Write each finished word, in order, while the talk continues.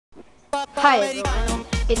Hi everyone,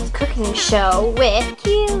 it's Cooking Show with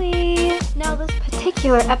Keely. Now this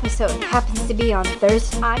particular episode happens to be on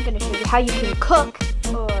Thursday. I'm going to show you how you can cook,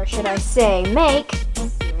 or should I say make,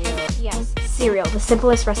 cereal. Yes, cereal, the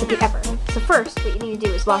simplest recipe ever. So first, what you need to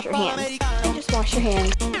do is wash your hands. And just wash your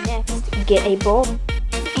hands. Next, get a bowl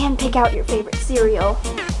and pick out your favorite cereal.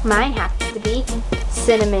 Mine happens to be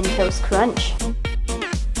Cinnamon Toast Crunch.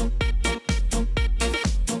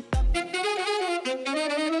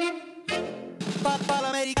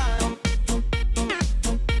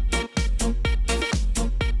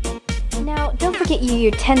 Now, don't forget your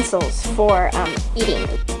utensils for eating.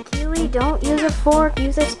 Keely, don't use a fork.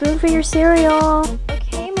 Use a spoon for your cereal.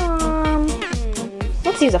 Okay, Mom.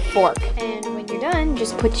 Let's use a fork. And when you're done,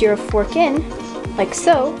 just put your fork in, like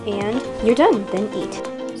so, and you're done. Then eat.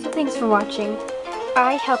 So thanks for watching.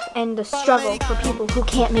 I help end the struggle for people who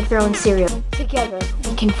can't make their own cereal. Together,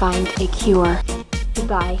 we can find a cure.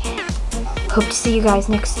 Goodbye. Hope to see you guys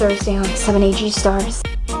next Thursday on 7AG Stars.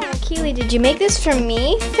 Oh, Keely, did you make this for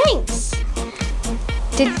me? Thanks.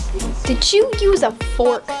 Did you use a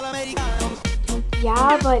fork?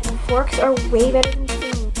 Yeah, but forks are way better than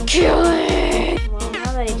spoons. Keely! Well,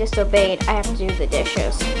 now that I disobeyed, I have to do the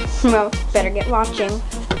dishes. Well, better get watching.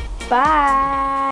 Bye!